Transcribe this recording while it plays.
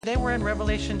Today we're in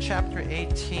Revelation chapter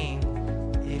 18.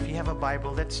 If you have a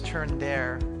Bible, let's turn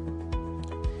there.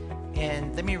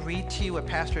 And let me read to you what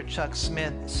Pastor Chuck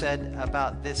Smith said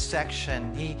about this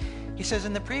section. He says,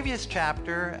 in the previous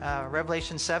chapter,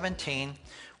 Revelation 17,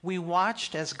 we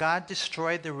watched as God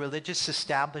destroyed the religious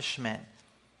establishment.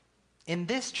 In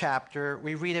this chapter,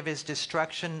 we read of his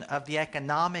destruction of the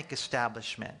economic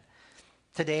establishment.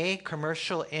 Today,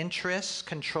 commercial interests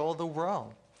control the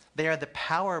world. They are the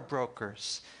power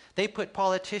brokers. They put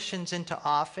politicians into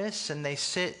office and they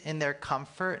sit in their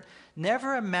comfort,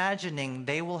 never imagining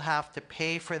they will have to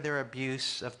pay for their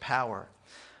abuse of power.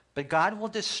 But God will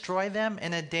destroy them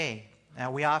in a day.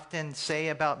 Now, we often say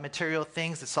about material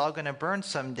things, it's all going to burn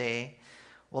someday.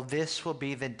 Well, this will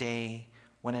be the day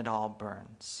when it all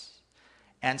burns.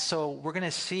 And so we're going to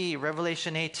see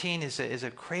Revelation 18 is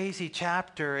a crazy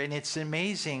chapter, and it's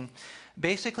amazing.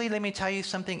 Basically, let me tell you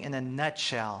something in a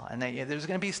nutshell. And there's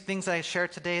going to be things that I share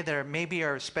today that maybe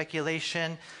are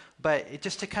speculation, but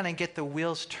just to kind of get the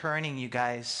wheels turning, you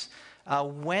guys.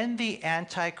 When the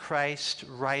Antichrist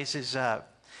rises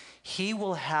up, he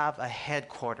will have a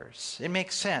headquarters. It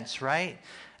makes sense, right?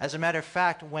 As a matter of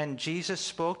fact, when Jesus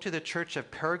spoke to the church of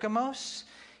Pergamos,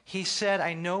 he said,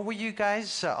 I know where you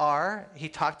guys are. He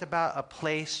talked about a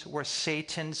place where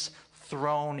Satan's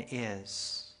throne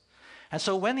is. And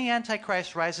so when the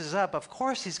Antichrist rises up, of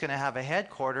course he's going to have a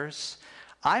headquarters.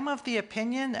 I'm of the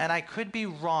opinion, and I could be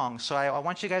wrong, so I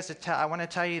want you guys to I want to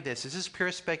tell you this. This is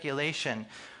pure speculation,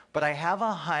 but I have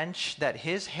a hunch that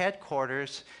his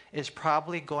headquarters is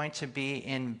probably going to be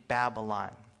in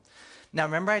Babylon. Now,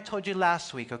 remember I told you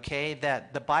last week, okay,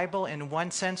 that the Bible in one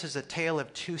sense is a tale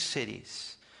of two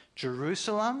cities,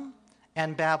 Jerusalem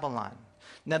and Babylon.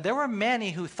 Now, there were many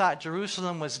who thought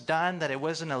Jerusalem was done, that it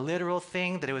wasn't a literal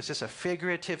thing, that it was just a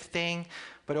figurative thing.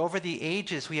 But over the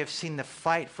ages, we have seen the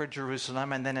fight for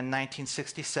Jerusalem. And then in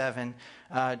 1967,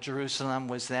 Jerusalem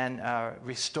was then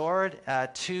restored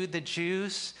to the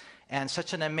Jews. And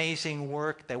such an amazing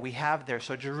work that we have there.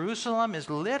 So Jerusalem is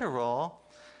literal.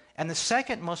 And the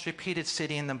second most repeated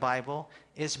city in the Bible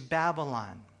is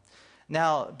Babylon.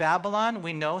 Now, Babylon,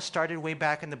 we know, started way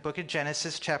back in the book of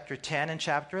Genesis, chapter 10 and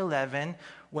chapter 11,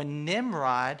 when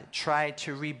Nimrod tried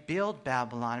to rebuild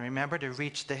Babylon, remember, to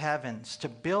reach the heavens, to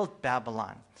build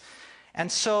Babylon. And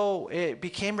so it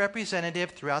became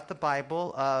representative throughout the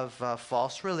Bible of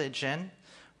false religion,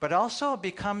 but also it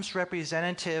becomes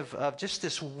representative of just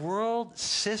this world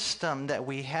system that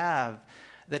we have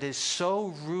that is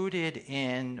so rooted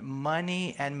in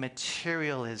money and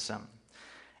materialism.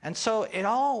 And so it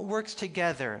all works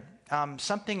together.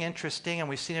 Something interesting, and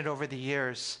we've seen it over the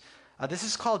years. This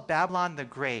is called Babylon the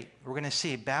Great. We're going to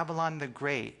see Babylon the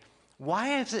Great.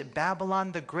 Why is it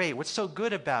Babylon the Great? What's so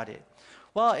good about it?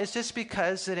 Well, it's just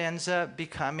because it ends up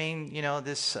becoming,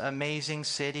 this amazing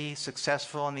city,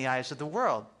 successful in the eyes of the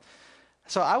world.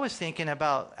 So I was thinking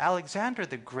about Alexander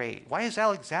the Great. Why is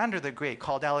Alexander the Great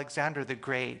called Alexander the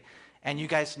Great? And you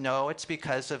guys know it's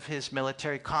because of his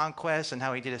military conquest and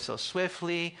how he did it so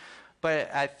swiftly. But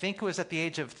I think it was at the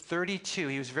age of 32.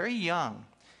 He was very young.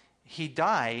 He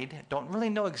died. Don't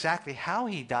really know exactly how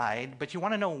he died, but you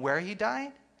want to know where he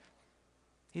died?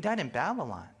 He died in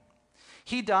Babylon.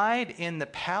 He died in the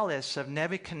palace of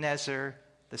Nebuchadnezzar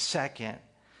II.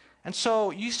 And so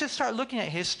you should start looking at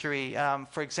history.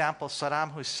 For example,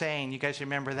 Saddam Hussein, you guys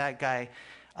remember that guy.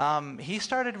 He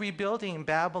started rebuilding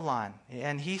Babylon,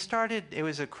 and it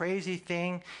was a crazy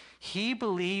thing. He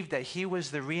believed that he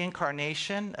was the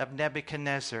reincarnation of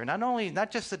Nebuchadnezzar. Not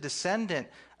just the descendant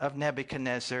of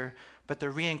Nebuchadnezzar, but the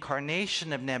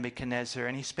reincarnation of Nebuchadnezzar.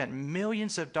 And he spent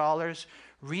millions of dollars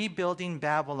rebuilding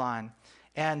Babylon.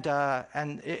 And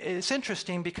it's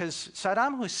interesting because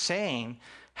Saddam Hussein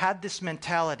had this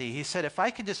mentality. He said, if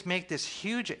I could just make this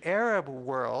huge Arab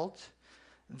world,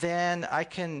 then I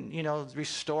can,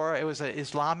 restore. It was an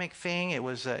Islamic thing. It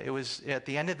was at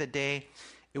the end of the day,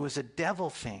 it was a devil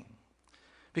thing.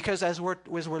 Because as we're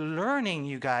learning,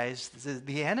 you guys,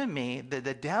 the enemy,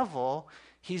 the devil,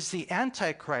 he's the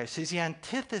Antichrist. He's the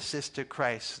antithesis to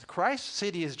Christ. Christ's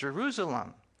city is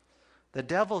Jerusalem. The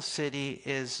devil's city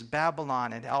is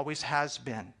Babylon. It always has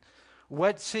been.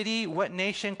 What city, what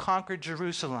nation conquered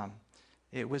Jerusalem?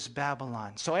 It was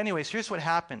Babylon. So anyways, here's what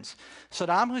happens.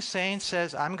 Saddam Hussein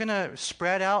says, I'm going to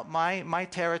spread out my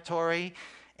territory.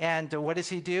 And what does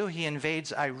he do? He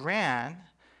invades Iran.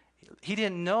 He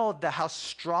didn't know how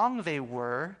strong they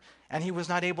were, and he was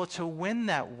not able to win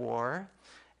that war.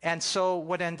 And so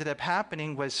what ended up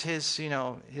happening was his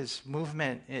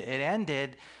movement, it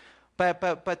ended.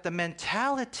 But the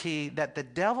mentality that the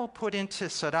devil put into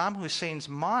Saddam Hussein's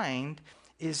mind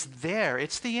is there.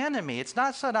 It's the enemy. It's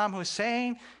not Saddam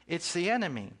Hussein, it's the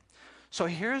enemy. So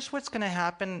here's what's going to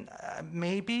happen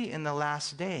maybe in the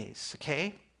last days,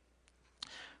 okay?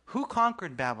 Who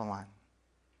conquered Babylon?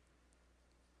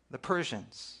 The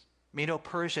Persians.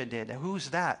 Medo-Persia did. Who's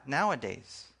that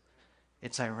nowadays?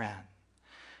 It's Iran.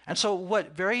 And so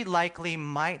what very likely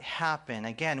might happen,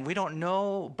 again, we don't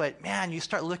know, but man, you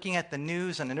start looking at the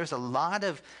news and there's a lot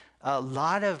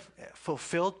of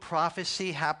fulfilled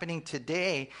prophecy happening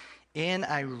today in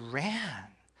Iran.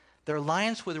 Their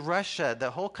alliance with Russia,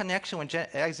 the whole connection with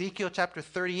Ezekiel chapter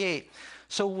 38.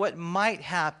 So what might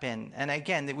happen, and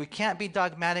again, we can't be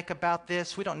dogmatic about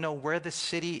this. We don't know where the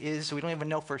city is. We don't even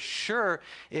know for sure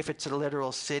if it's a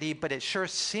literal city, but it sure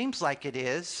seems like it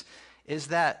is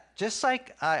that just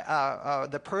like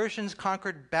the Persians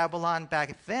conquered Babylon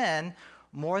back then,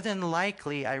 more than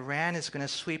likely Iran is going to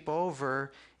sweep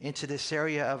over into this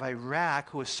area of Iraq,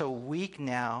 who is so weak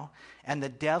now, and the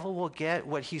devil will get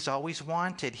what he's always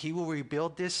wanted. He will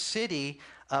rebuild this city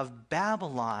of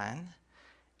Babylon,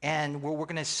 and what we're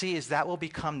going to see is that will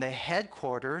become the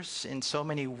headquarters in so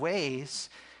many ways.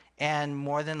 And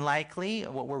more than likely,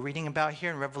 what we're reading about here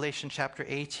in Revelation chapter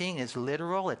 18 is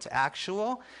literal, it's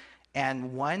actual.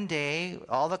 And one day,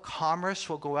 all the commerce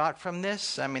will go out from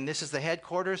this. I mean, this is the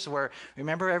headquarters where,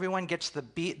 remember, everyone gets the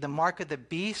mark of the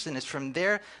beast, and it's from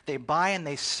there they buy and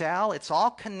they sell. It's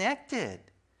all connected.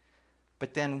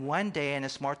 But then one day, and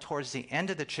it's more towards the end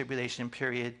of the tribulation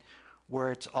period,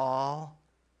 where it's all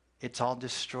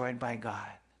destroyed by God.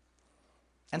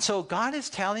 And so God is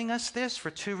telling us this for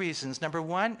two reasons. Number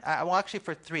one, well, actually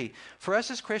for three. For us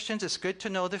as Christians, it's good to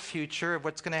know the future of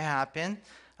what's going to happen.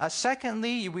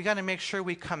 Secondly, we got to make sure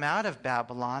we come out of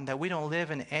Babylon, that we don't live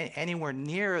in anywhere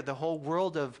near the whole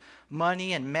world of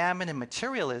money and mammon and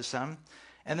materialism.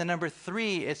 And then number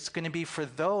three, it's going to be for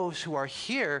those who are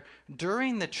here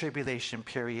during the tribulation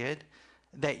period,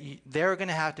 that they're going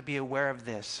to have to be aware of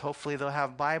this. Hopefully they'll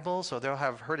have Bibles, or they'll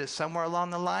have heard it somewhere along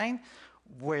the line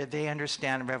where they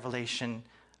understand Revelation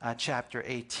chapter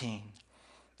 18.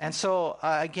 And so,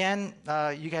 again,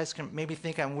 you guys can maybe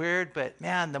think I'm weird, but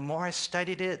man, the more I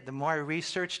studied it, the more I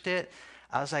researched it,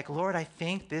 I was like, Lord, I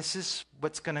think this is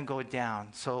what's going to go down.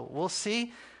 So we'll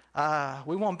see.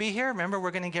 We won't be here. Remember,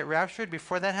 we're going to get raptured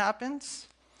before that happens.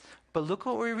 But look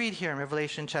what we read here in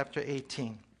Revelation chapter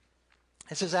 18.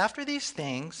 It says, after these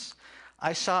things,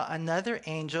 I saw another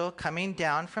angel coming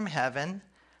down from heaven,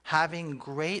 having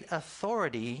great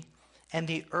authority, and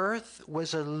the earth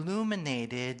was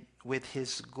illuminated with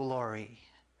his glory.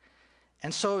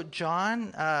 And so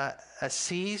John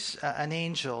sees an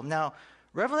angel. Now,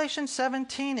 Revelation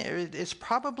 17 is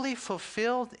probably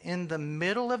fulfilled in the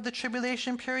middle of the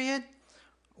tribulation period,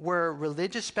 where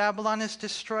religious Babylon is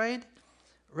destroyed.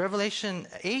 Revelation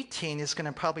 18 is going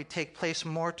to probably take place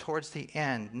more towards the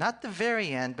end. Not the very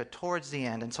end, but towards the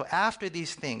end. And so after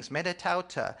these things,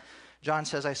 metatauta, John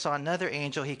says, I saw another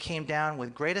angel. He came down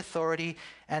with great authority,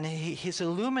 and his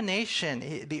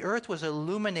illumination, the earth was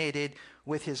illuminated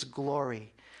with his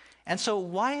glory. And so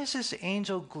why is this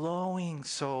angel glowing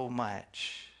so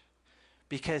much?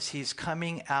 Because he's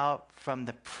coming out from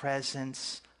the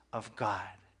presence of God.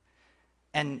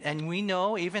 And we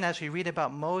know, even as we read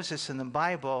about Moses in the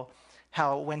Bible,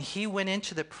 how when he went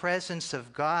into the presence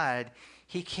of God,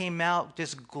 he came out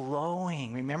just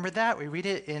glowing. Remember that? We read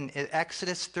it in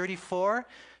Exodus 34,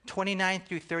 29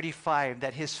 through 35,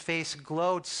 that his face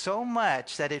glowed so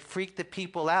much that it freaked the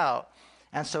people out.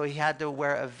 And so he had to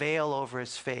wear a veil over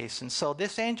his face. And so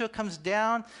this angel comes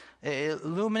down, it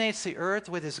illuminates the earth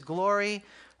with his glory.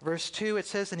 Verse 2, it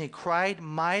says, and he cried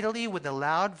mightily with a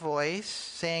loud voice,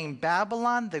 saying,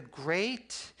 Babylon the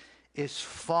Great is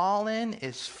fallen,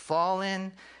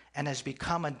 and has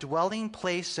become a dwelling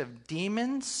place of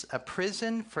demons, a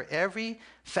prison for every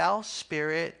foul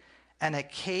spirit, and a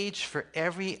cage for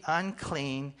every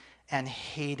unclean and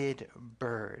hated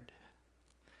bird.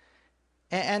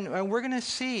 And we're going to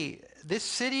see this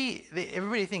city,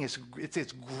 everybody thinks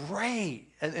it's great.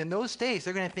 In those days,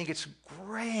 they're going to think it's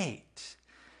great.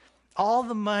 All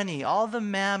the money, all the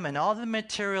mammon, all the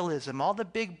materialism, all the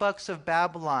big bucks of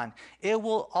Babylon, it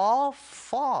will all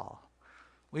fall,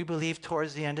 we believe,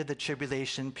 towards the end of the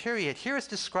tribulation period. Here it's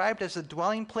described as the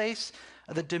dwelling place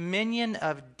of the dominion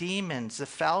of demons, the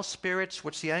foul spirits,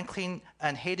 which the unclean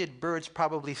and hated birds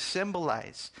probably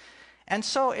symbolize. And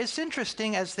so it's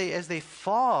interesting, as they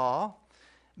fall,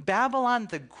 Babylon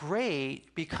the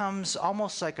Great becomes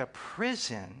almost like a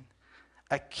prison,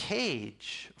 a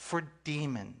cage for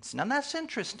demons. Now that's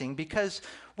interesting, because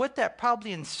what that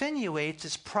probably insinuates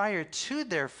is prior to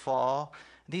their fall,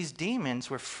 these demons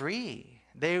were free.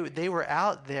 They were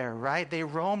out there, right? They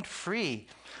roamed free.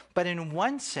 But in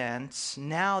one sense,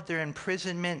 now their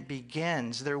imprisonment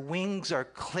begins. Their wings are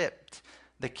clipped.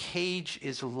 The cage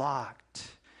is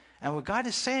locked. And what God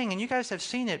is saying, and you guys have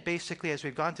seen it basically as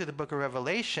we've gone through the book of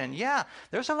Revelation, yeah,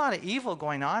 there's a lot of evil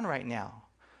going on right now.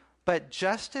 But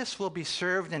justice will be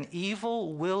served and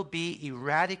evil will be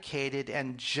eradicated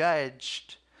and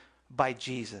judged by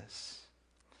Jesus.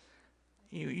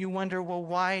 You wonder, well,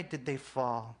 why did they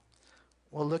fall?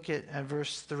 Well, look at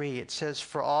verse 3. It says,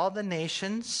 "For all the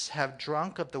nations have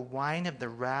drunk of the wine of the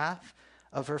wrath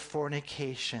of her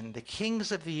fornication. The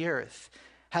kings of the earth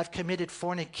have committed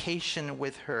fornication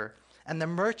with her, and the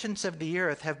merchants of the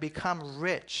earth have become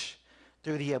rich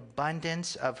through the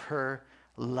abundance of her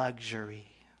luxury."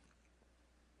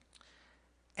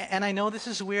 And I know this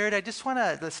is weird. I just want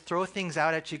to let's throw things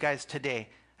out at you guys today,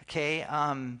 okay?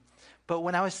 But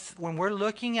when we're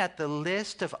looking at the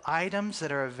list of items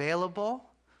that are available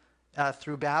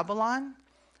through Babylon,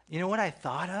 you know what I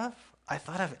thought of? I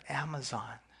thought of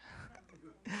Amazon.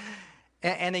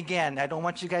 And again, I don't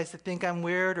want you guys to think I'm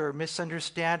weird or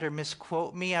misunderstand or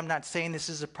misquote me. I'm not saying this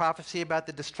is a prophecy about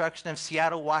the destruction of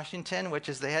Seattle, Washington, which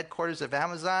is the headquarters of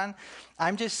Amazon.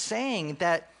 I'm just saying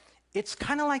that it's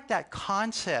kind of like that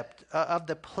concept of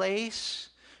the place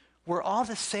where all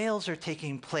the sales are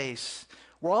taking place,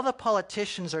 where all the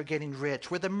politicians are getting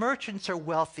rich, where the merchants are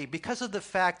wealthy, because of the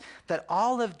fact that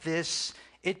all of this,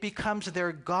 it becomes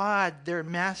their God, their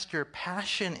master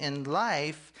passion in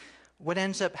life. What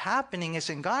ends up happening is,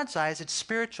 in God's eyes, it's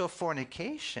spiritual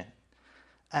fornication.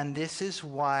 And this is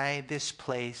why this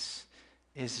place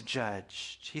is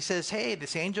judged. He says, hey,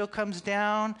 this angel comes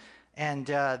down, and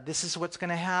this is what's going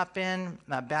to happen.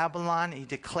 Babylon, he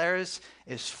declares,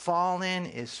 is fallen.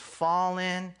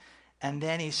 And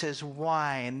then he says,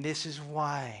 why? And this is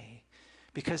why.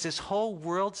 Because this whole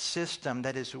world system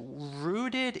that is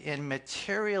rooted in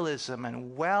materialism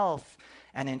and wealth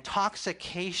and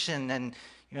intoxication and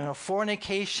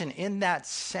fornication, in that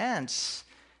sense,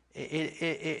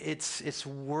 it's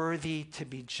worthy to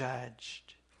be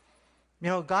judged.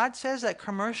 God says that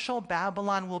commercial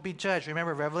Babylon will be judged.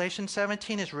 Remember, Revelation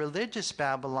 17 is religious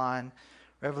Babylon.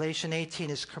 Revelation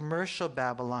 18 is commercial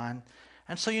Babylon.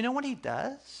 And so you know what he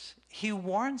does? He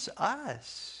warns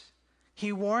us.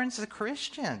 He warns the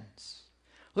Christians.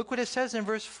 Look what it says in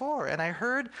verse 4. "And I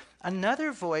heard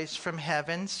another voice from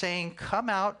heaven saying, 'Come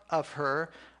out of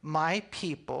her, my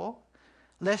people,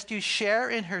 lest you share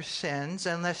in her sins,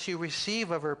 and lest you receive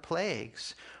of her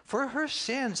plagues. For her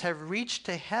sins have reached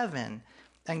to heaven,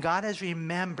 and God has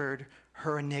remembered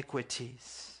her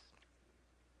iniquities.'"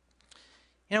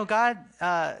 God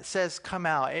says, "Come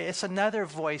out." It's another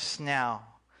voice now.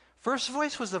 First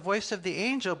voice was the voice of the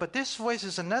angel, but this voice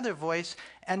is another voice,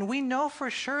 and we know for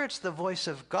sure it's the voice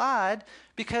of God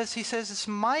because he says, "It's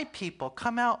my people.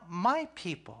 Come out, my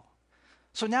people."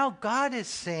 So now God is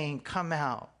saying, "Come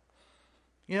out."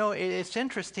 It's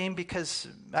interesting because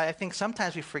I think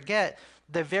sometimes we forget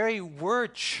the very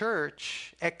word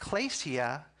church,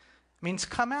 ecclesia, means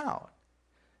come out.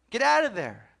 Get out of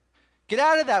there. Get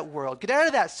out of that world. Get out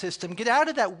of that system. Get out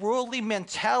of that worldly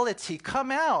mentality. Come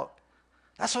out.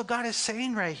 That's what God is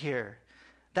saying right here.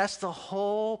 That's the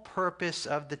whole purpose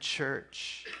of the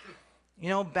church.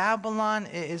 Babylon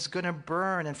is going to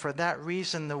burn, and for that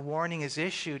reason, the warning is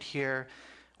issued here,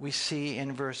 we see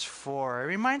in verse 4. It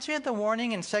reminds me of the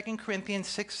warning in 2 Corinthians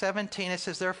 6:17. It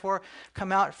says, "Therefore,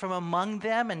 come out from among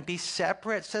them and be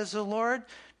separate, says the Lord.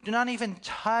 Do not even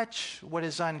touch what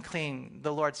is unclean,"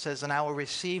 the Lord says, "and I will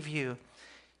receive you."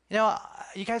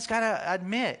 You guys got to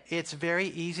admit, it's very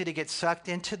easy to get sucked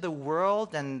into the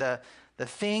world and the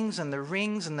things and the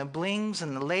rings and the blings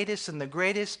and the latest and the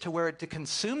greatest to where it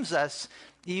consumes us,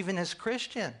 even as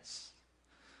Christians.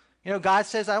 God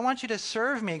says, "I want you to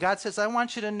serve me." God says, "I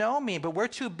want you to know me," but we're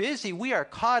too busy. We are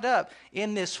caught up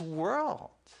in this world.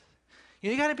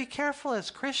 You got to be careful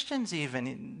as Christians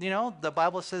even. The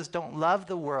Bible says don't love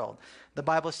the world. The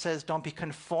Bible says don't be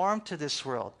conformed to this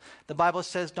world. The Bible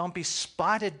says don't be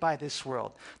spotted by this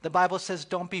world. The Bible says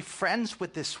don't be friends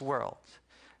with this world.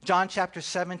 John chapter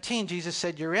 17, Jesus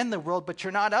said, "You're in the world, but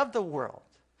you're not of the world."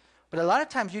 But a lot of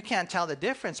times you can't tell the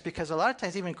difference because a lot of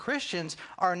times even Christians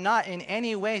are not in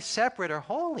any way separate or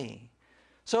holy.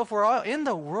 So if we're all in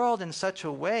the world in such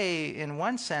a way, in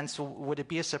one sense, would it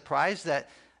be a surprise that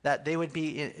they would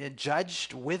be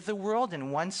judged with the world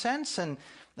in one sense? And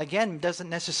again, doesn't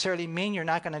necessarily mean you're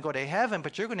not going to go to heaven,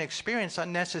 but you're going to experience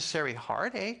unnecessary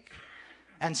heartache.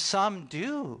 And some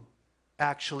do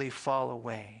actually fall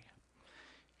away.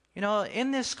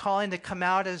 In this calling to come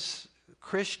out as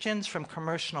Christians from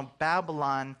commercial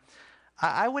Babylon,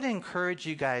 I would encourage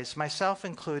you guys, myself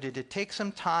included, to take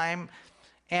some time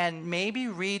and maybe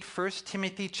read 1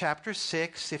 Timothy chapter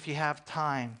 6 if you have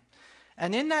time.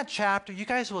 And in that chapter, you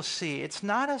guys will see it's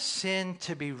not a sin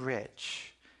to be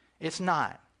rich. It's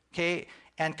not, okay?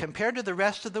 And compared to the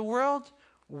rest of the world,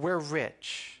 we're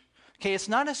rich. Okay, it's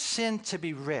not a sin to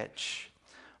be rich.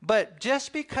 But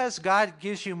just because God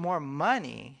gives you more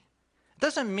money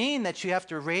doesn't mean that you have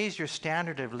to raise your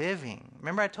standard of living.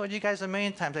 Remember, I told you guys a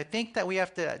million times, I think that we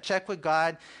have to check with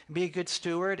God, be a good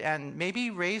steward, and maybe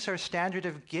raise our standard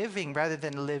of giving rather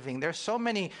than living. There's so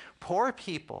many poor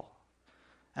people.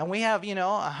 And we have,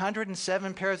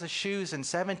 107 pairs of shoes and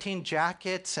 17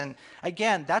 jackets. And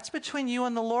again, that's between you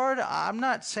and the Lord. I'm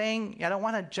not saying, I don't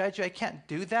want to judge you. I can't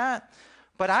do that.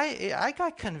 But I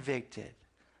got convicted.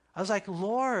 I was like,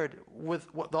 Lord, with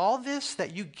all this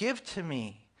that you give to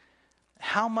me,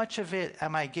 how much of it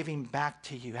am I giving back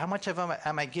to you? How much of it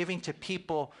am I giving to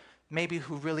people maybe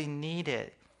who really need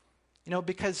it?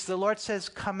 Because the Lord says,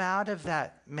 come out of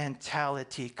that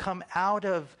mentality. Come out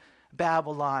of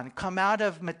Babylon. Come out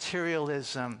of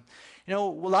materialism. A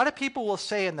lot of people will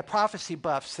say, in the prophecy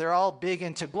buffs, they're all big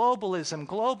into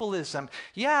globalism.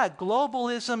 Yeah,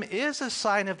 globalism is a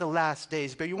sign of the last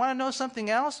days. But you want to know something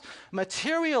else?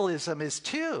 Materialism is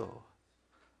too.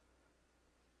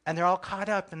 And they're all caught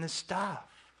up in this stuff.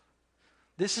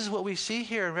 This is what we see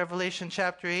here in Revelation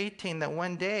chapter 18, that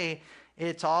one day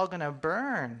it's all going to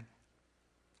burn.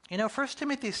 1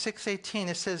 Timothy 6:18,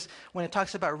 it says, when it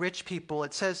talks about rich people,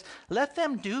 it says, let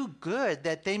them do good,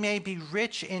 that they may be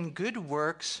rich in good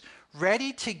works,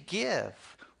 ready to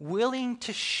give, willing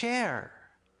to share.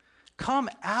 Come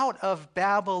out of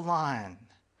Babylon,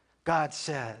 God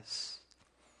says.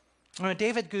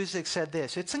 David Guzik said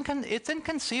this, it's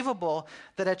inconceivable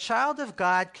that a child of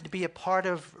God could be a part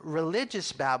of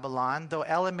religious Babylon, though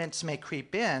elements may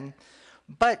creep in,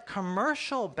 but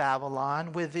commercial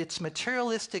Babylon, with its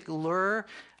materialistic lure,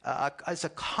 is a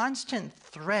constant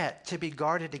threat to be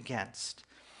guarded against.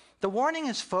 The warning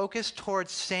is focused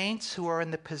towards saints who are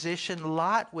in the position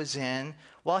Lot was in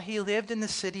while he lived in the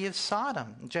city of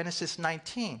Sodom, Genesis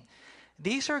 19.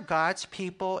 These are God's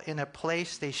people in a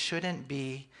place they shouldn't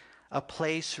be, a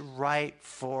place ripe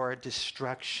for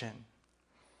destruction.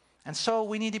 And so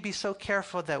we need to be so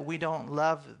careful that we don't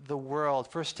love the world.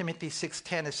 1 Timothy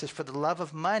 6:10, it says, for the love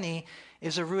of money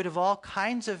is a root of all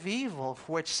kinds of evil,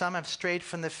 for which some have strayed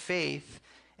from the faith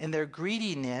in their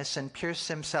greediness and pierced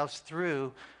themselves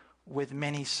through with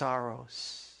many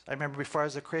sorrows. I remember before I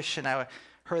was a Christian, I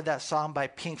heard that song by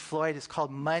Pink Floyd. It's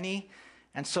called Money.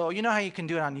 And so you know how you can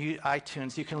do it on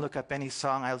iTunes. You can look up any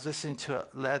song. I was listening to it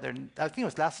I think it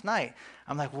was last night.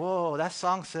 I'm like, whoa, that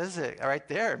song says it right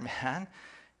there, man.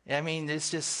 I mean,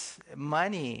 it's just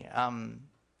money.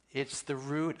 It's the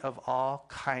root of all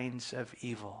kinds of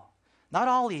evil. Not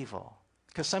all evil,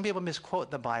 because some people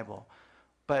misquote the Bible.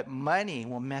 But money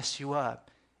will mess you up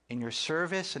in your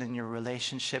service and in your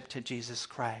relationship to Jesus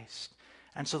Christ.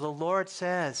 And so the Lord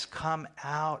says, come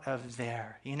out of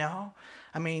there,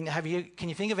 I mean, can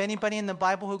you think of anybody in the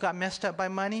Bible who got messed up by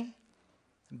money?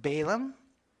 Balaam.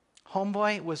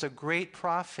 Homeboy was a great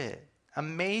prophet.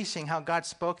 Amazing how God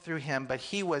spoke through him, but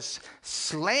he was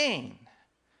slain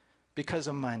because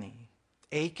of money.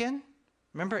 Achan,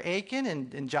 remember Achan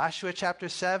in Joshua chapter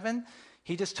 7?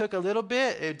 He just took a little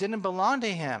bit. It didn't belong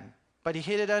to him, but he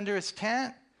hid it under his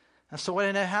tent. And so what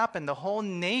ended up happening? The whole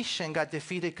nation got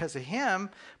defeated because of him,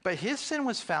 but his sin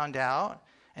was found out,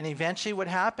 and eventually what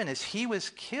happened is he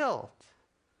was killed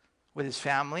with his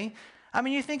family. I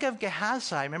mean, you think of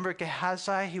Gehazi. Remember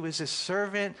Gehazi? He was a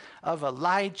servant of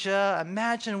Elijah.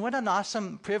 Imagine what an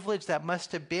awesome privilege that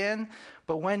must have been.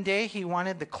 But one day he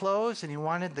wanted the clothes and he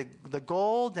wanted the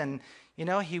gold. And,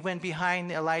 he went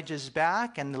behind Elijah's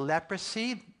back, and the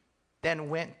leprosy then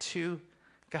went to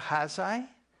Gehazi.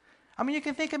 I mean, you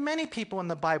can think of many people in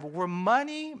the Bible where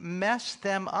money messed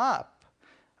them up.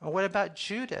 Or what about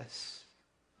Judas?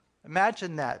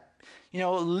 Imagine that.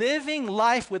 Living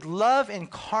life with love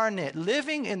incarnate,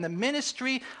 living in the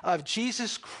ministry of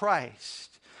Jesus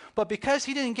Christ. But because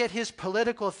he didn't get his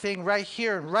political thing right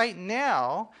here and right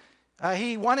now,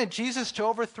 he wanted Jesus to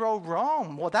overthrow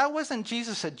Rome. Well, that wasn't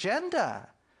Jesus' agenda.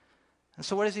 And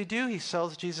so what does he do? He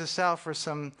sells Jesus out for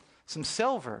some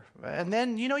silver. And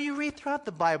then, you read throughout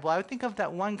the Bible. I would think of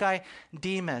that one guy,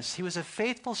 Demas. He was a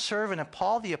faithful servant of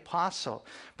Paul the Apostle.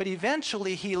 But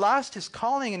eventually, he lost his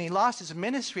calling and he lost his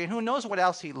ministry. And who knows what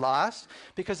else he lost?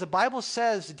 Because the Bible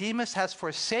says, Demas has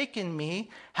forsaken me,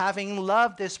 having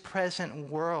loved this present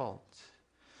world.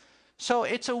 So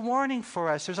it's a warning for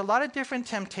us. There's a lot of different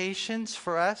temptations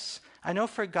for us. I know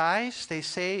for guys, they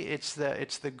say it's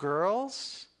the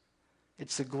girls,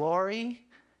 it's the glory,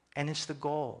 and it's the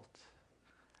gold.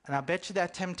 And I bet you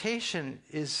that temptation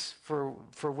is for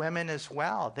women as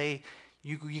well.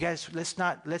 You guys,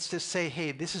 let's just say,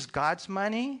 hey, this is God's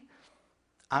money.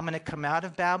 I'm going to come out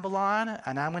of Babylon,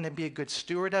 and I'm going to be a good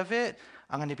steward of it.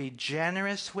 I'm going to be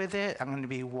generous with it. I'm going to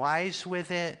be wise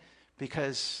with it,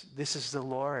 because this is the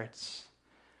Lord's.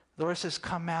 The Lord says,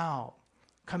 come out.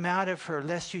 Come out of her,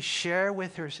 lest you share in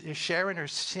her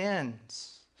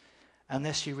sins,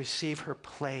 unless you receive her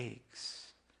plagues.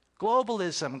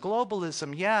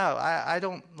 Globalism. Yeah, I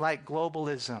don't like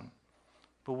globalism.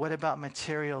 But what about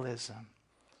materialism?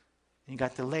 You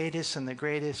got the latest and the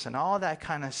greatest and all that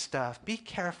kind of stuff. Be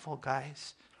careful,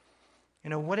 guys.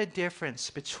 What a difference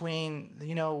between,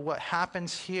 what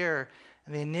happens here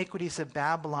and the iniquities of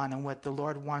Babylon and what the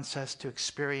Lord wants us to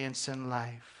experience in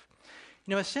life.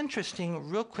 It's interesting,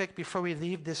 real quick before we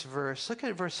leave this verse, look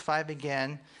at verse 5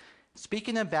 again.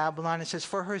 Speaking of Babylon, it says,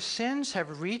 for her sins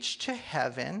have reached to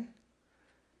heaven,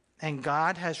 and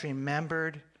God has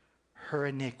remembered her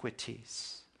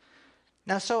iniquities.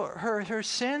 Now, so her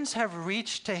sins have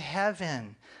reached to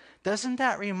heaven. Doesn't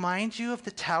that remind you of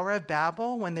the Tower of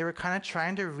Babel when they were kind of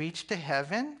trying to reach to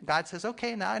heaven? God says,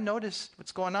 okay, now I notice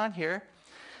what's going on here.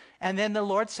 And then the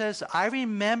Lord says, I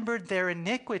remembered their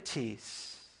iniquities.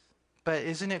 But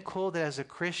isn't it cool that as a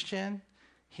Christian,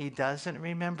 he doesn't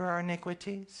remember our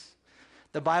iniquities?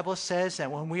 The Bible says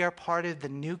that when we are part of the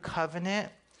new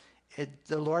covenant,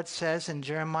 the Lord says in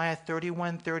Jeremiah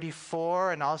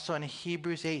 31:34, and also in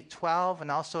Hebrews 8:12,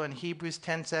 and also in Hebrews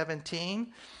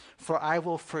 10:17, for I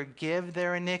will forgive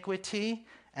their iniquity,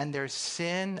 and their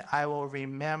sin I will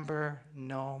remember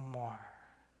no more.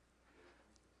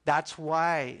 That's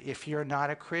why, if you're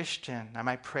not a Christian, and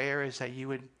my prayer is that you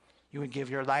would give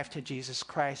your life to Jesus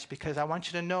Christ, because I want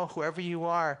you to know, whoever you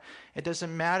are, it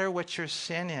doesn't matter what your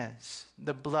sin is.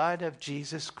 The blood of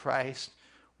Jesus Christ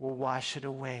will wash it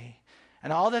away.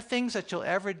 And all the things that you'll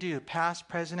ever do, past,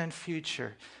 present, and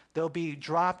future, they'll be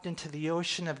dropped into the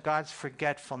ocean of God's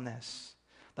forgetfulness.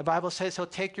 The Bible says he'll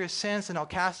take your sins and he'll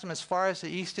cast them as far as the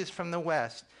east is from the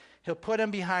west. He'll put them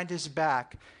behind his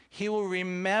back. He will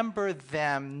remember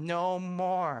them no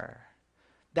more.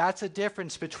 That's a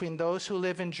difference between those who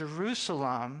live in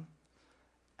Jerusalem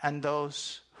and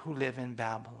those who live in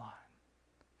Babylon.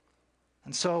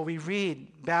 And so we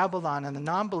read Babylon, and the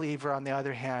non-believer, on the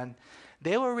other hand,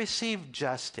 they will receive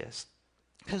justice.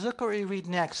 Because look what we read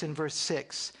next in verse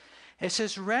 6. It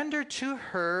says, render to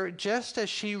her just as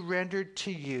she rendered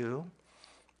to you,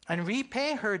 and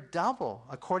repay her double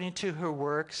according to her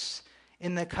works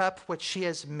in the cup which she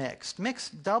has mixed. Mix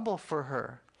double for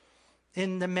her.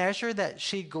 In the measure that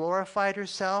she glorified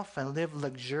herself and lived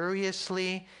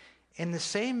luxuriously, in the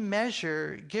same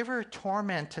measure give her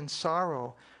torment and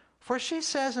sorrow. For she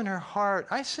says in her heart,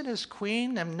 I sit as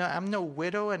queen, I'm no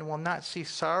widow, and will not see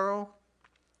sorrow.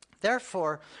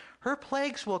 Therefore, her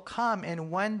plagues will come in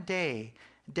one day,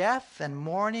 death and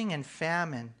mourning and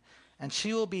famine, and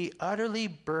she will be utterly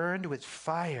burned with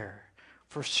fire.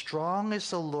 For strong is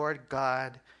the Lord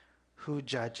God who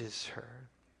judges her.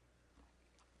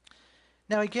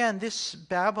 Now again, this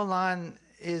Babylon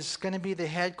is going to be the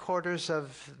headquarters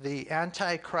of the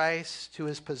Antichrist, who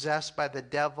is possessed by the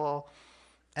devil,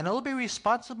 and it will be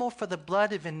responsible for the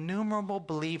blood of innumerable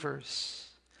believers.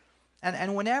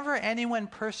 And whenever anyone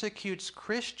persecutes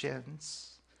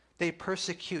Christians, they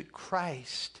persecute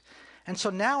Christ. And so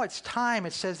now it's time,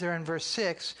 it says there in verse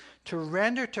 6, to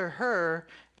render to her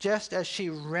just as she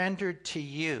rendered to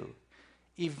you.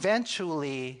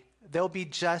 Eventually, there'll be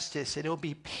justice. It'll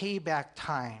be payback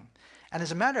time. And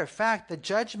as a matter of fact, the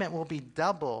judgment will be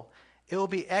double. It will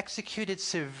be executed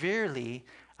severely.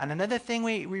 And another thing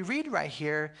we read right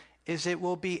here is it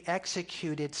will be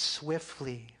executed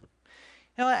swiftly.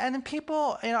 And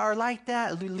people are like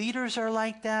that. Leaders are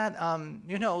like that.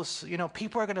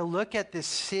 People are going to look at this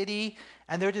city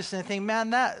and they're just going to think,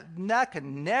 man, that could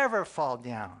never fall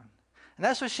down. And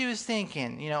that's what she was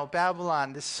thinking.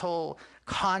 Babylon, this whole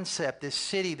concept, this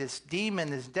city, this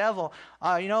demon, this devil,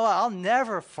 I'll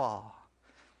never fall.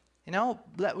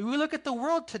 We look at the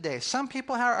world today. Some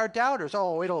people are doubters.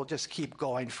 Oh, it'll just keep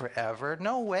going forever.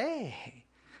 No way.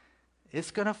 It's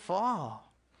going to fall.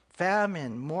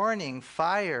 Famine, mourning,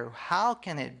 fire. How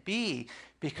can it be?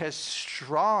 Because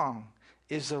strong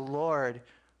is the Lord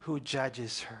who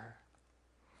judges her.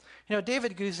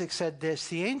 David Guzik said this: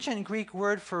 the ancient Greek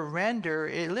word for render,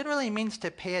 it literally means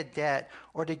to pay a debt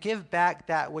or to give back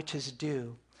that which is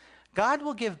due. God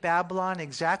will give Babylon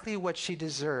exactly what she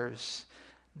deserves.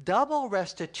 Double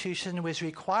restitution was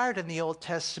required in the Old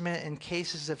Testament in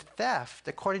cases of theft,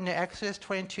 according to Exodus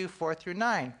 22,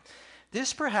 4-9.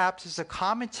 This perhaps is a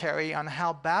commentary on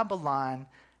how Babylon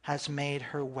has made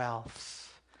her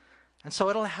wealth. And so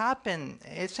it'll happen.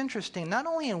 It's interesting, not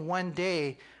only in one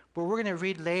day, but we're going to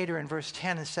read later in verse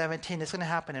 10 and 17, it's going to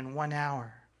happen in 1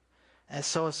 hour. And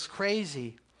so it's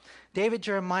crazy. David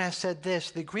Jeremiah said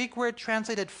this, the Greek word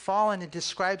translated fallen, it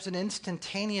describes an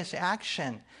instantaneous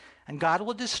action. And God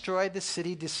will destroy the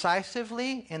city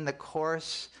decisively in the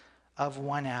course of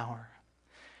 1 hour.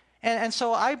 And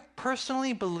so I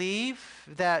personally believe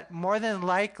that more than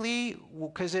likely,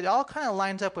 because it all kind of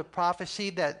lines up with prophecy,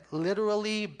 that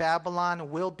literally Babylon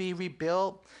will be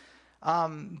rebuilt.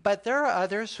 But there are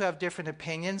others who have different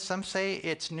opinions. Some say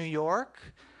it's New York.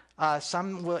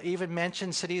 Some will even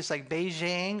mention cities like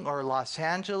Beijing or Los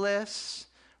Angeles,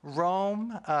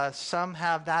 Rome. Some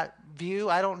have that view.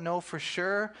 I don't know for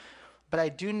sure. But I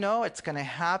do know it's going to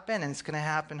happen, and it's going to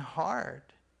happen hard.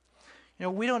 You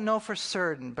know, we don't know for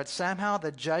certain, but somehow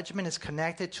the judgment is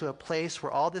connected to a place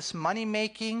where all this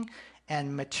money-making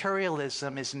and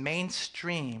materialism is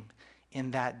mainstream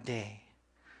in that day.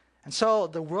 And so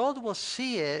the world will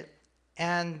see it,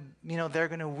 and, you know, they're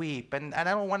going to weep. And I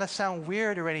don't want to sound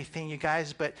weird or anything, you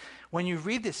guys, but when you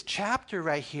read this chapter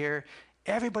right here,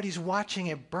 everybody's watching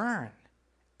it burn.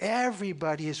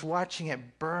 Everybody is watching it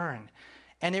burn.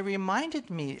 And it reminded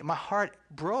me, my heart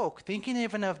broke, thinking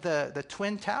even of the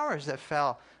Twin Towers that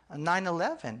fell on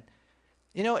 9/11.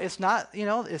 You know, it's not, you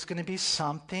know, it's going to be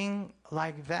something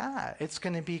like that. It's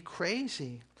going to be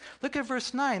crazy. Look at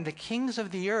verse 9. The kings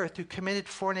of the earth who committed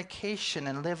fornication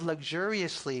and lived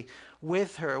luxuriously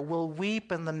with her will weep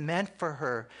and lament for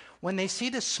her when they see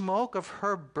the smoke of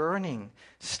her burning,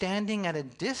 standing at a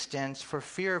distance for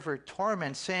fear of her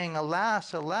torment, saying,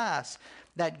 alas, alas,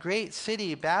 that great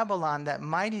city, Babylon, that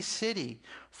mighty city,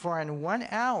 for in 1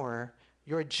 hour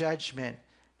your judgment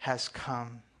has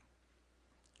come.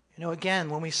 You know, again,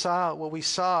 when we saw what we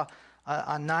saw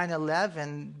on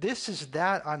 9/11, this is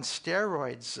that on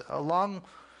steroids. Along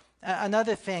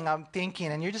another thing I'm thinking,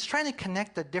 and you're just trying to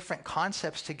connect the different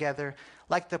concepts together,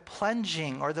 like the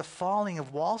plunging or the falling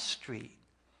of Wall Street.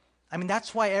 I mean,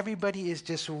 that's why everybody is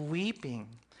just weeping.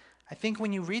 I think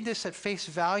when you read this at face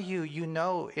value, you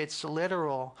know it's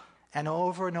literal. And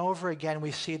over again,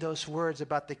 we see those words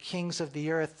about the kings of the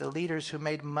earth, the leaders who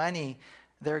made money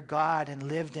their God and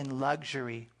lived in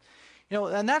luxury. You know,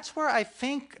 and that's where I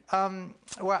think,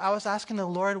 where I was asking the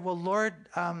Lord, well, Lord,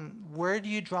 where do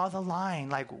you draw the line?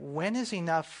 Like, when is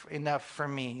enough for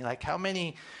me? Like, how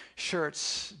many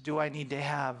shirts do I need to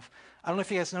have? I don't know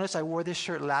if you guys noticed, I wore this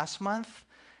shirt last month,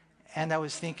 and I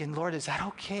was thinking, Lord, is that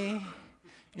okay?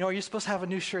 You know, you're supposed to have a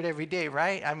new shirt every day,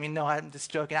 right? I mean, no, I'm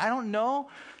just joking. I don't know,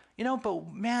 you know,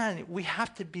 but man, we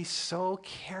have to be so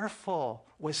careful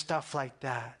with stuff like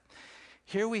that.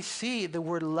 Here we see the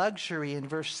word luxury in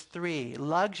verse 3,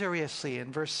 luxuriously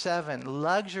in verse 7,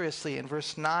 luxuriously in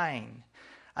verse 9.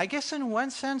 I guess in one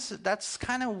sense, that's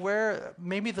kind of where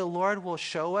maybe the Lord will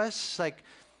show us, like,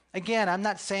 again, I'm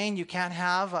not saying you can't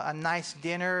have a nice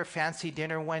dinner, fancy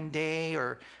dinner one day,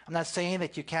 or I'm not saying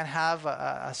that you can't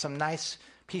have some nice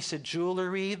piece of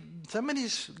jewelry. Some of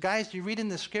these guys you read in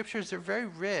the scriptures, they're very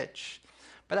rich.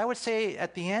 But I would say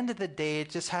at the end of the day, it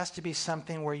just has to be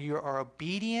something where you are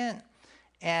obedient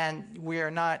and we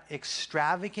are not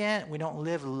extravagant. We don't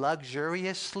live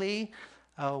luxuriously.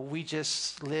 We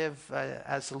just live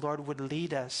as the Lord would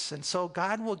lead us. And so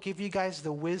God will give you guys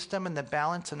the wisdom and the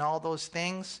balance and all those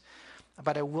things.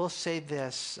 But I will say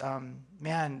this,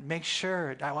 man, make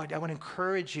sure, I would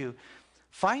encourage you,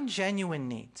 find genuine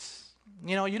needs.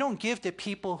 You know, you don't give to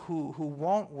people who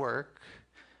won't work,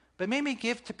 but maybe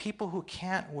give to people who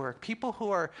can't work, people who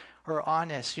are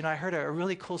honest. You know, I heard a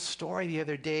really cool story the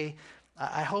other day.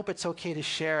 I hope it's okay to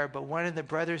share, but one of the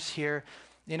brothers here,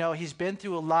 you know, he's been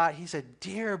through a lot. He's a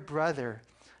dear brother,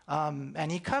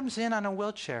 and he comes in on a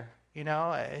wheelchair. You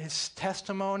know, his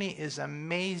testimony is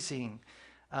amazing.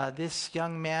 This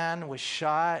young man was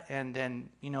shot and then,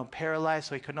 you know, paralyzed,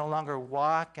 so he could no longer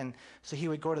walk. And so he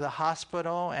would go to the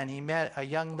hospital, and he met a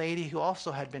young lady who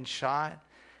also had been shot.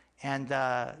 And,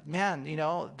 man, you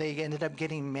know, they ended up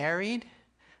getting married.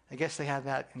 I guess they had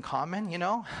that in common, you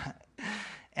know.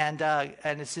 And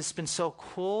it's just been so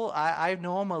cool. I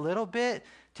know them a little bit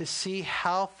to see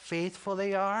how faithful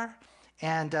they are.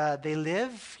 And they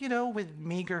live, you know, with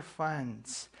meager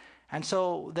funds. And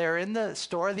so they're in the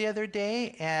store the other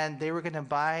day, and they were going to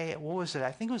buy, what was it?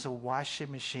 I think it was a washing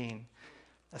machine,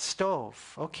 a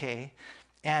stove, okay.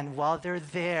 And while they're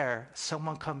there,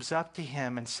 someone comes up to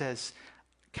him and says,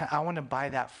 I want to buy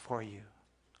that for you.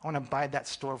 I want to buy that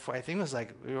stove for you. I think it was like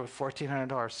a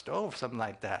 $1,400 stove, something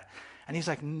like that. And he's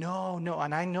like, no, no.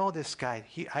 And I know this guy.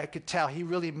 I could tell he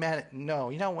really meant it. No.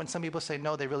 You know, when some people say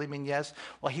no, they really mean yes.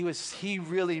 Well, he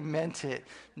really meant it.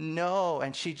 No.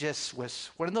 And she just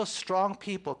was one of those strong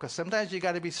people, because sometimes you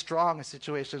got to be strong in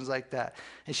situations like that.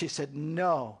 And she said,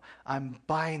 no, I'm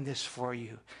buying this for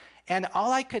you. And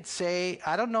all I could say,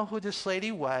 I don't know who this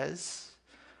lady was,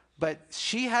 but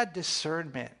she had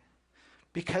discernment,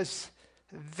 because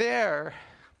there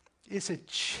is a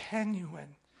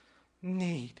genuine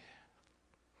need.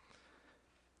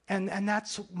 And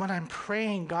that's what I'm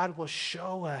praying God will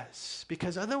show us.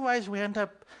 Because otherwise we end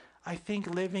up, I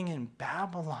think, living in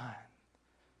Babylon.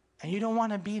 And you don't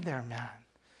want to be there, man.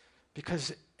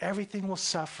 Because everything will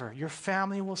suffer. Your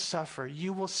family will suffer.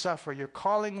 You will suffer. Your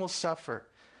calling will suffer.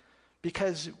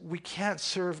 Because we can't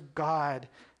serve God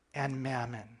and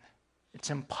mammon.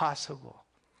 It's impossible.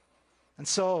 And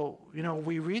so,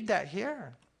 we read that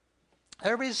here.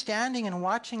 Everybody's standing and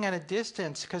watching at a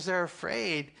distance because they're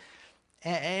afraid.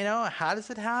 And how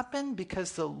does it happen?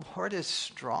 Because the Lord is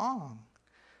strong.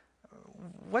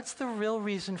 What's the real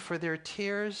reason for their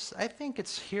tears? I think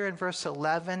it's here in verse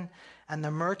 11. And the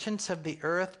merchants of the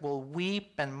earth will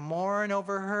weep and mourn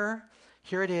over her.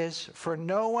 Here it is. For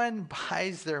no one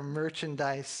buys their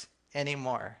merchandise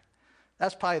anymore.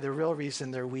 That's probably the real reason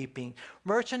they're weeping.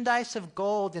 Merchandise of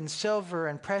gold and silver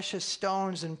and precious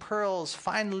stones and pearls,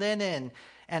 fine linen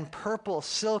and purple,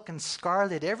 silk and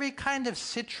scarlet, every kind of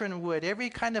citron wood, every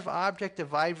kind of object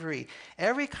of ivory,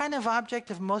 every kind of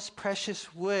object of most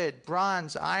precious wood,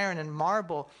 bronze, iron, and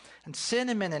marble, and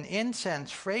cinnamon and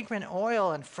incense, fragrant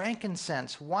oil and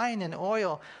frankincense, wine and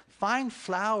oil, fine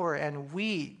flour and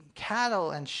wheat,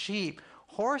 cattle and sheep,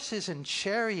 horses and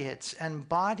chariots, and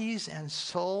bodies and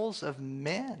souls of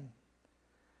men.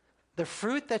 The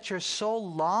fruit that your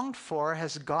soul longed for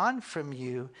has gone from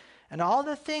you, and all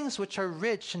the things which are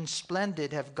rich and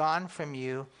splendid have gone from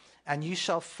you, and you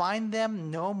shall find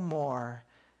them no more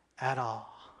at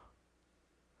all.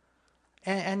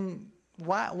 And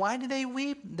why do they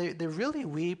weep? They really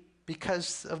weep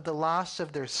because of the loss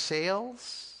of their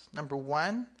sales, number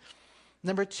one.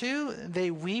 Number two,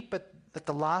 they weep at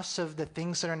the loss of the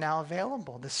things that are now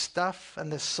available, the stuff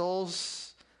and the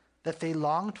souls that they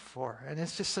longed for. And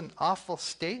it's just an awful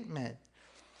statement.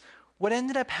 What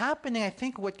ended up happening, I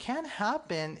think what can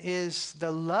happen, is the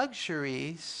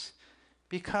luxuries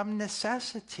become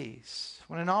necessities.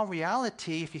 When in all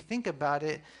reality, if you think about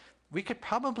it, we could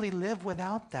probably live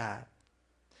without that.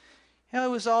 It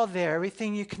was all there,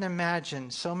 everything you can imagine,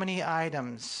 so many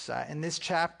items. In this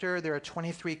chapter, there are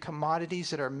 23 commodities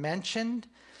that are mentioned.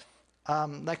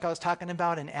 Like I was talking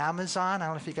about in Amazon, I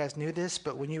don't know if you guys knew this,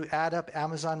 but when you add up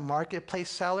Amazon marketplace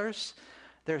sellers,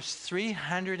 there's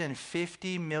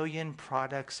 350 million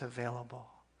products available.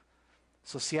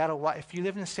 So if you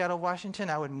live in Seattle, Washington,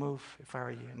 I would move if I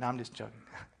were you. No, I'm just joking.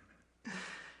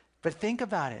 But think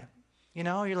about it.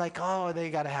 You're like, oh, they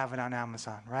got to have it on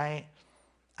Amazon, right?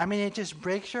 I mean, it just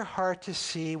breaks your heart to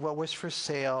see what was for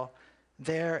sale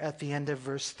there at the end of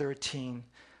verse 13.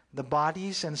 The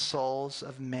bodies and souls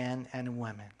of men and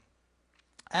women.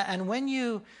 And when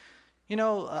you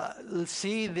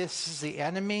see this is the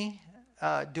enemy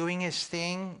doing his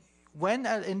thing, when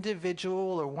an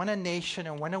individual or when a nation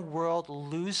or when a world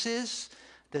loses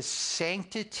the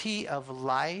sanctity of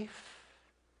life,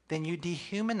 then you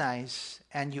dehumanize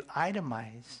and you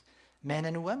itemize men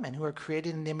and women who are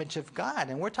created in the image of God.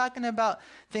 And we're talking about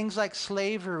things like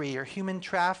slavery or human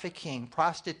trafficking,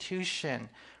 prostitution,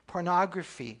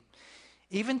 pornography.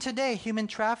 Even today, human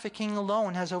trafficking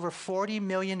alone has over 40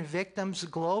 million victims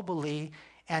globally,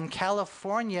 and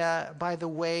California, by the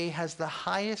way, has the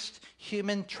highest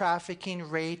human trafficking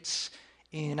rates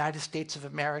in the United States of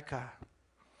America.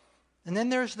 And then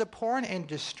there's the porn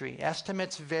industry.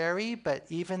 Estimates vary, but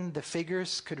even the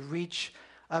figures could reach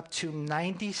up to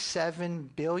 $97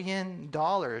 billion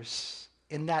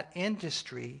in that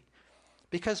industry,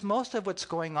 because most of what's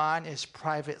going on is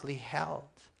privately held.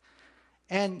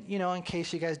 And, in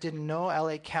case you guys didn't know,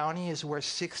 LA County is where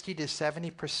 60 to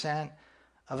 70%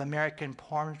 of American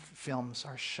porn films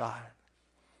are shot.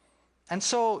 And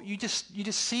so you just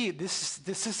see this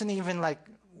isn't even like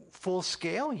full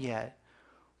scale yet.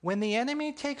 When the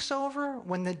enemy takes over,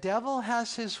 when the devil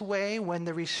has his way, when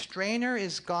the restrainer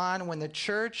is gone, when the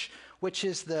church, which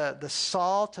is the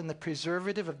salt and the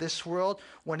preservative of this world,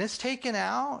 when it's taken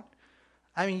out,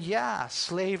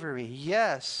 slavery,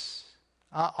 yes.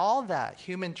 All that,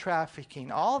 human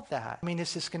trafficking, all that.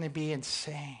 It's just going to be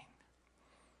insane.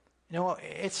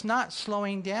 It's not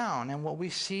slowing down. And what we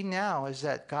see now is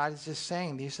that God is just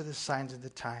saying, these are the signs of the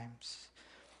times.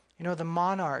 The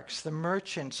monarchs, the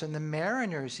merchants, and the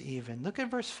mariners even. Look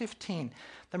at verse 15.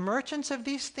 The merchants of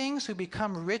these things who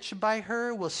become rich by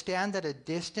her will stand at a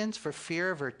distance for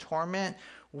fear of her torment,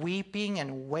 weeping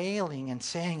and wailing and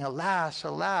saying, Alas,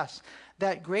 alas,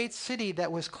 that great city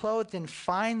that was clothed in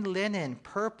fine linen,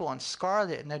 purple and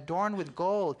scarlet, and adorned with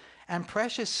gold and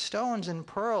precious stones and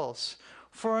pearls.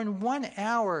 For in 1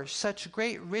 hour such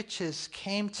great riches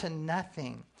came to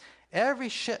nothing. Every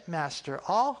shipmaster,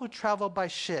 all who travel by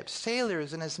ship,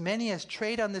 sailors, and as many as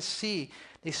trade on the sea,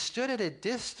 they stood at a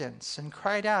distance and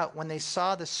cried out when they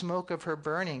saw the smoke of her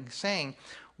burning, saying,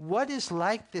 What is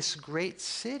like this great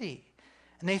city?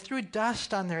 And they threw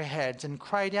dust on their heads and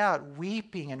cried out,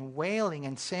 weeping and wailing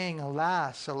and saying,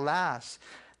 Alas, alas,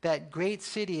 that great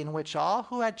city in which all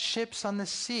who had ships on the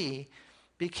sea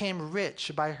became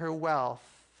rich by her wealth,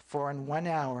 for in 1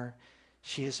 hour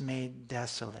she is made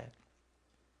desolate.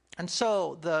 And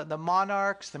so the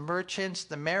monarchs, the merchants,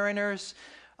 the mariners,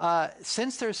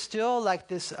 since there's still like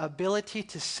this ability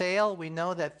to sail, we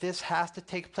know that this has to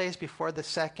take place before the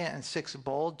second and sixth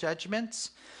bowl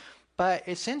judgments. But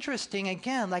it's interesting,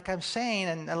 again, like I'm saying,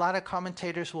 and a lot of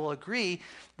commentators will agree,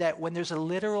 that when there's a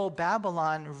literal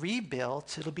Babylon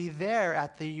rebuilt, it'll be there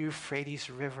at the Euphrates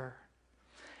River.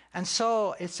 And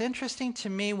so it's interesting to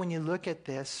me when you look at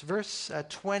this. Verse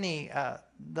 20,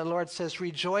 the Lord says,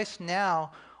 Rejoice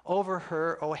now over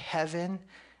her, O heaven,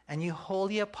 and you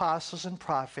holy apostles and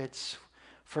prophets,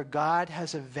 for God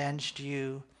has avenged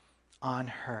you on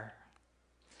her.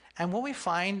 And what we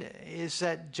find is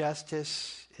that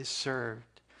justice is served.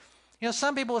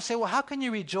 Some people will say, well, how can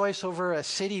you rejoice over a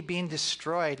city being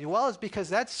destroyed? Well, it's because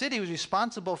that city was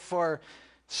responsible for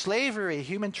slavery,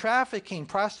 human trafficking,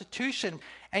 prostitution.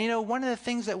 And one of the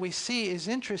things that we see is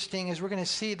interesting is we're going to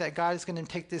see that God is going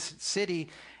to take this city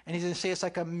and he's going to say it's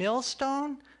like a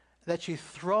millstone that you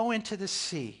throw into the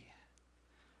sea.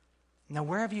 Now,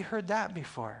 where have you heard that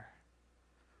before?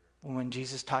 When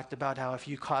Jesus talked about how if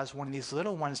you cause one of these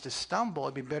little ones to stumble,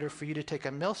 it'd be better for you to take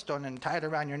a millstone and tie it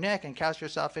around your neck and cast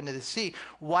yourself into the sea.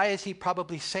 Why is he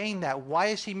probably saying that? Why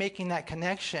is he making that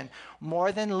connection?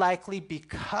 More than likely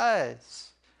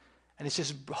because, and it's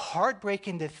just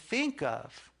heartbreaking to think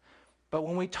of, but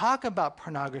when we talk about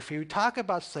pornography, we talk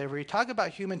about slavery, we talk about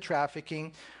human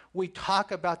trafficking, we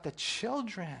talk about the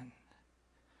children.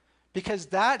 Because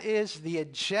that is the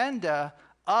agenda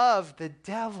of the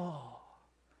devil.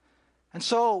 And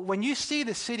so when you see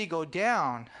the city go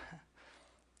down,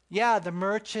 yeah, the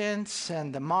merchants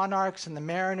and the monarchs and the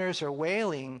mariners are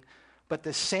wailing, but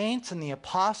the saints and the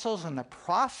apostles and the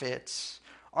prophets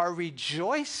are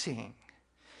rejoicing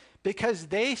because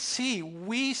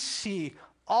we see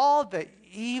all the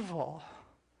evil,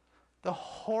 the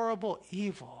horrible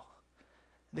evil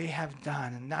they have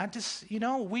done. And not just,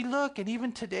 we look, and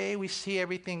even today we see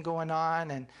everything going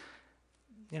on, and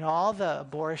all the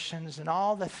abortions and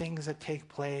all the things that take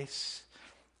place.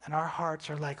 And our hearts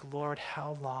are like, Lord,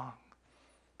 how long?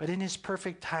 But in his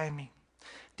perfect timing.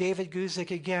 David Guzik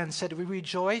again said, we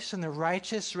rejoice in the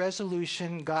righteous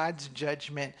resolution God's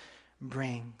judgment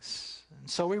brings. And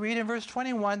so we read in verse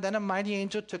 21, then a mighty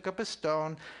angel took up a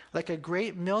stone like a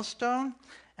great millstone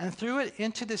and threw it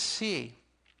into the sea.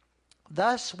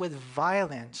 Thus with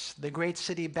violence the great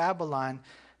city Babylon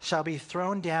shall be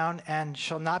thrown down and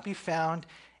shall not be found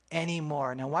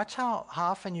anymore. Now watch how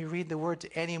often you read the words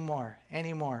anymore.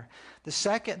 The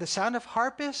sound of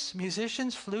harpists,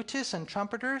 musicians, flutists, and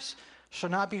trumpeters shall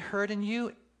not be heard in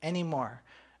you anymore.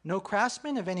 No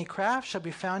craftsman of any craft shall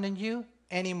be found in you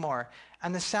anymore.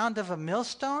 And the sound of a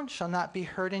millstone shall not be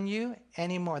heard in you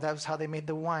anymore. That was how they made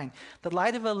the wine. The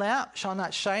light of a lamp shall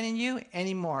not shine in you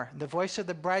anymore. The voice of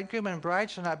the bridegroom and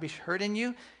bride shall not be heard in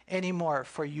you anymore.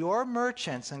 For your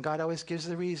merchants, and God always gives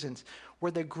the reasons, were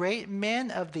the great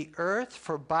men of the earth,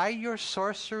 for by your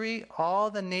sorcery all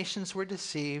the nations were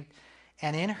deceived,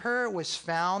 and in her was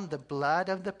found the blood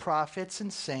of the prophets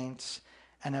and saints,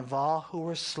 and of all who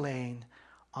were slain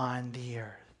on the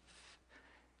earth.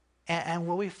 And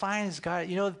what we find is God,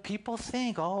 people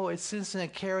think, oh, it's just going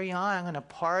to carry on. I'm going to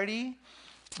party.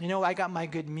 I got my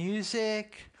good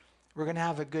music. We're going to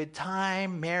have a good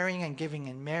time marrying and giving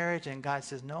in marriage. And God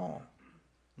says, no,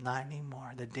 not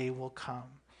anymore. The day will come.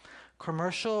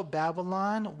 Commercial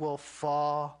Babylon will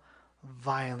fall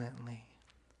violently.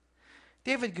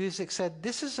 David Guzik said,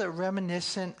 this is a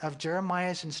reminiscent of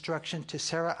Jeremiah's instruction to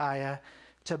Seraiah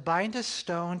to bind a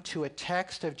stone to a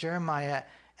text of Jeremiah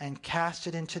and cast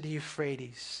it into the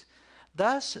Euphrates.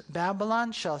 Thus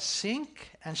Babylon shall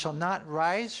sink and shall not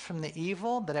rise from the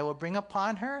evil that I will bring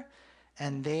upon her,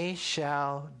 and they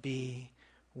shall be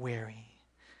weary.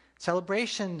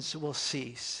 Celebrations will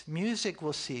cease. Music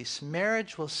will cease.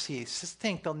 Marriage will cease. Just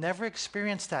think, they'll never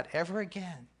experience that ever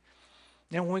again.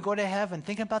 And when we go to heaven,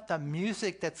 think about the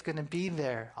music that's going to be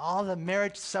there. All the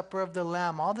marriage supper of the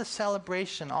Lamb, all the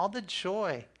celebration, all the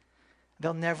joy.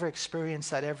 They'll never experience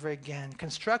that ever again.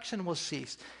 Construction will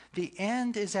cease. The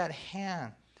end is at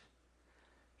hand.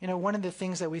 You know, one of the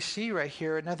things that we see right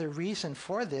here, another reason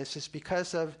for this, is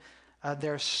because of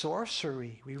their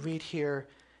sorcery. We read here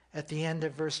at the end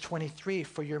of verse 23,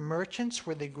 "For your merchants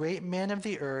were the great men of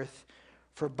the earth,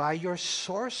 for by your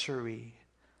sorcery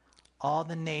all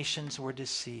the nations were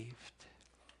deceived."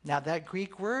 Now that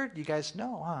Greek word, you guys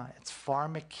know, huh? It's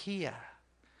pharmakia.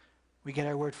 We get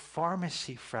our word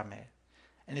pharmacy from it.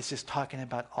 And it's just talking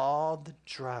about all the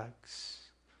drugs,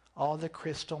 all the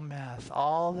crystal meth,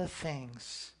 all the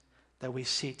things that we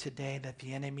see today that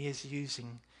the enemy is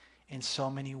using in so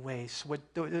many ways. What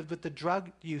the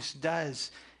drug use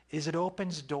does is it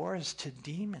opens doors to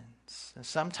demons. And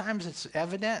sometimes it's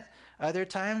evident. Other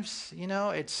times, you know,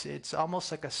 it's almost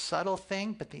like a subtle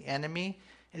thing, but the enemy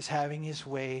is having his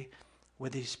way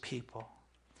with these people.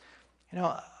 You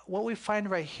know, what we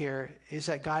find right here is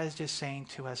that God is just saying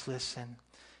to us, listen,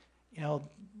 you know,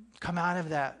 come out of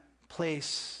that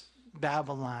place,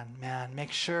 Babylon, man.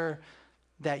 Make sure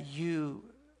that you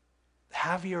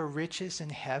have your riches in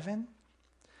heaven.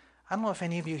 I don't know if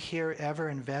any of you here ever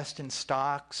invest in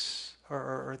stocks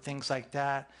or things like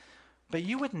that, but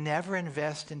you would never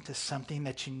invest into something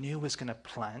that you knew was going to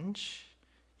plunge.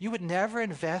 You would never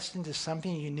invest into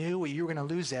something you knew you were going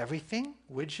to lose everything,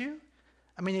 would you?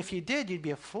 I mean, if you did, you'd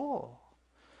be a fool.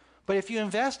 But if you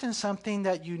invest in something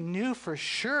that you knew for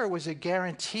sure was a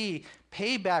guarantee,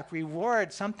 payback,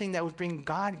 reward, something that would bring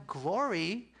God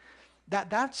glory,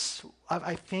 that's,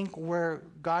 I think, where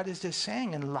God is just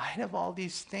saying, in light of all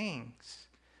these things,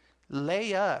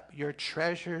 lay up your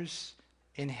treasures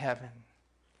in heaven.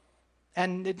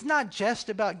 And it's not just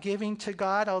about giving to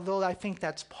God, although I think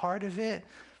that's part of it.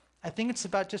 I think it's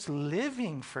about just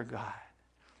living for God.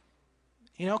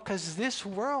 You know, because this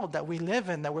world that we live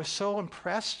in, that we're so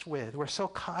impressed with, we're so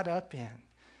caught up in,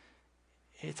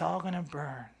 it's all going to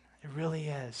burn. It really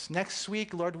is. Next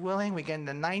week, Lord willing, we get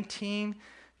into 19,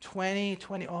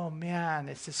 20. Oh man,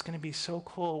 it's just going to be so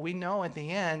cool. We know at the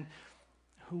end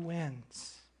who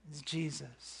wins. It's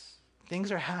Jesus.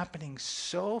 Things are happening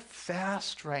so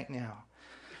fast right now.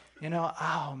 You know,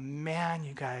 oh man,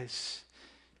 you guys.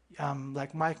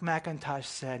 Like Mike McIntosh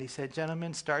said, he said,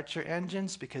 "Gentlemen, start your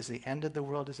engines because the end of the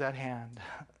world is at hand."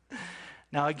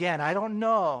 Now again, I don't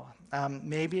know.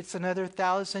 Maybe it's another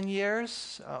 1,000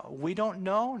 years. We don't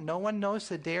know. No one knows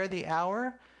the day or the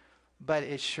hour. But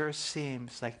it sure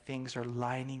seems like things are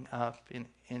lining up in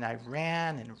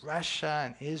Iran, and Russia,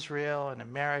 and Israel, and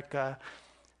America.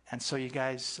 And so you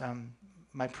guys,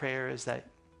 my prayer is that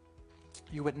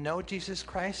you would know Jesus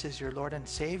Christ as your Lord and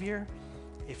Savior.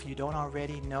 If you don't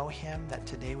already know him, that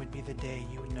today would be the day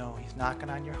you would know he's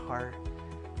knocking on your heart.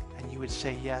 And you would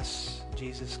say, "Yes,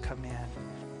 Jesus, come in."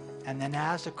 And then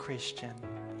as a Christian,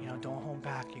 you know, don't hold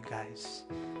back, you guys.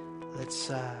 Let's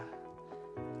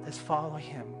follow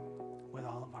him.